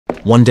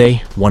One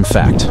day, one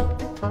fact.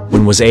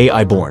 When was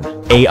AI born?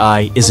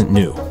 AI isn't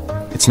new.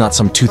 It's not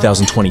some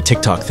 2020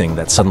 TikTok thing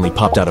that suddenly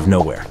popped out of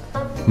nowhere.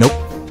 Nope.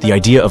 The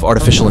idea of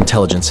artificial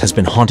intelligence has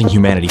been haunting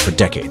humanity for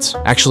decades.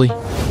 Actually,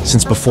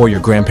 since before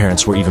your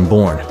grandparents were even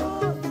born.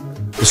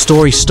 The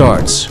story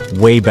starts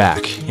way back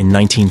in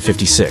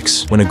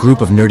 1956, when a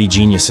group of nerdy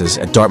geniuses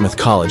at Dartmouth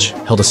College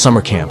held a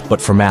summer camp,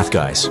 but for math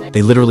guys.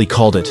 They literally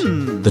called it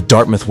the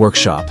Dartmouth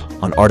Workshop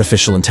on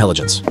Artificial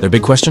Intelligence. Their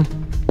big question?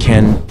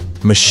 Can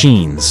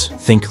machines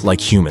think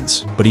like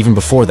humans? But even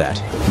before that,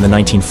 in the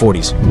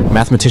 1940s,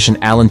 mathematician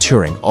Alan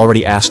Turing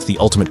already asked the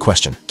ultimate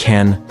question: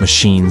 can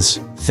machines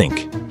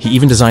think? He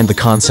even designed the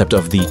concept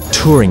of the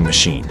Turing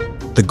machine,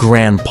 the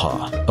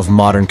grandpa of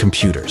modern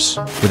computers.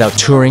 Without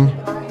Turing,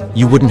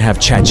 you wouldn't have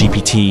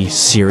ChatGPT,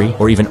 Siri,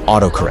 or even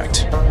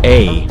autocorrect.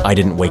 I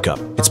didn't wake up.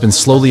 It's been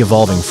slowly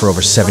evolving for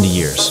over 70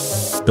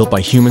 years. Built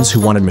by humans who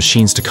wanted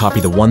machines to copy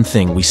the one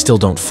thing we still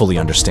don't fully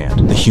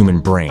understand: the human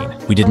brain.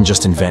 We didn't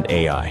just invent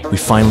AI, we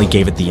finally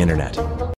gave it the internet.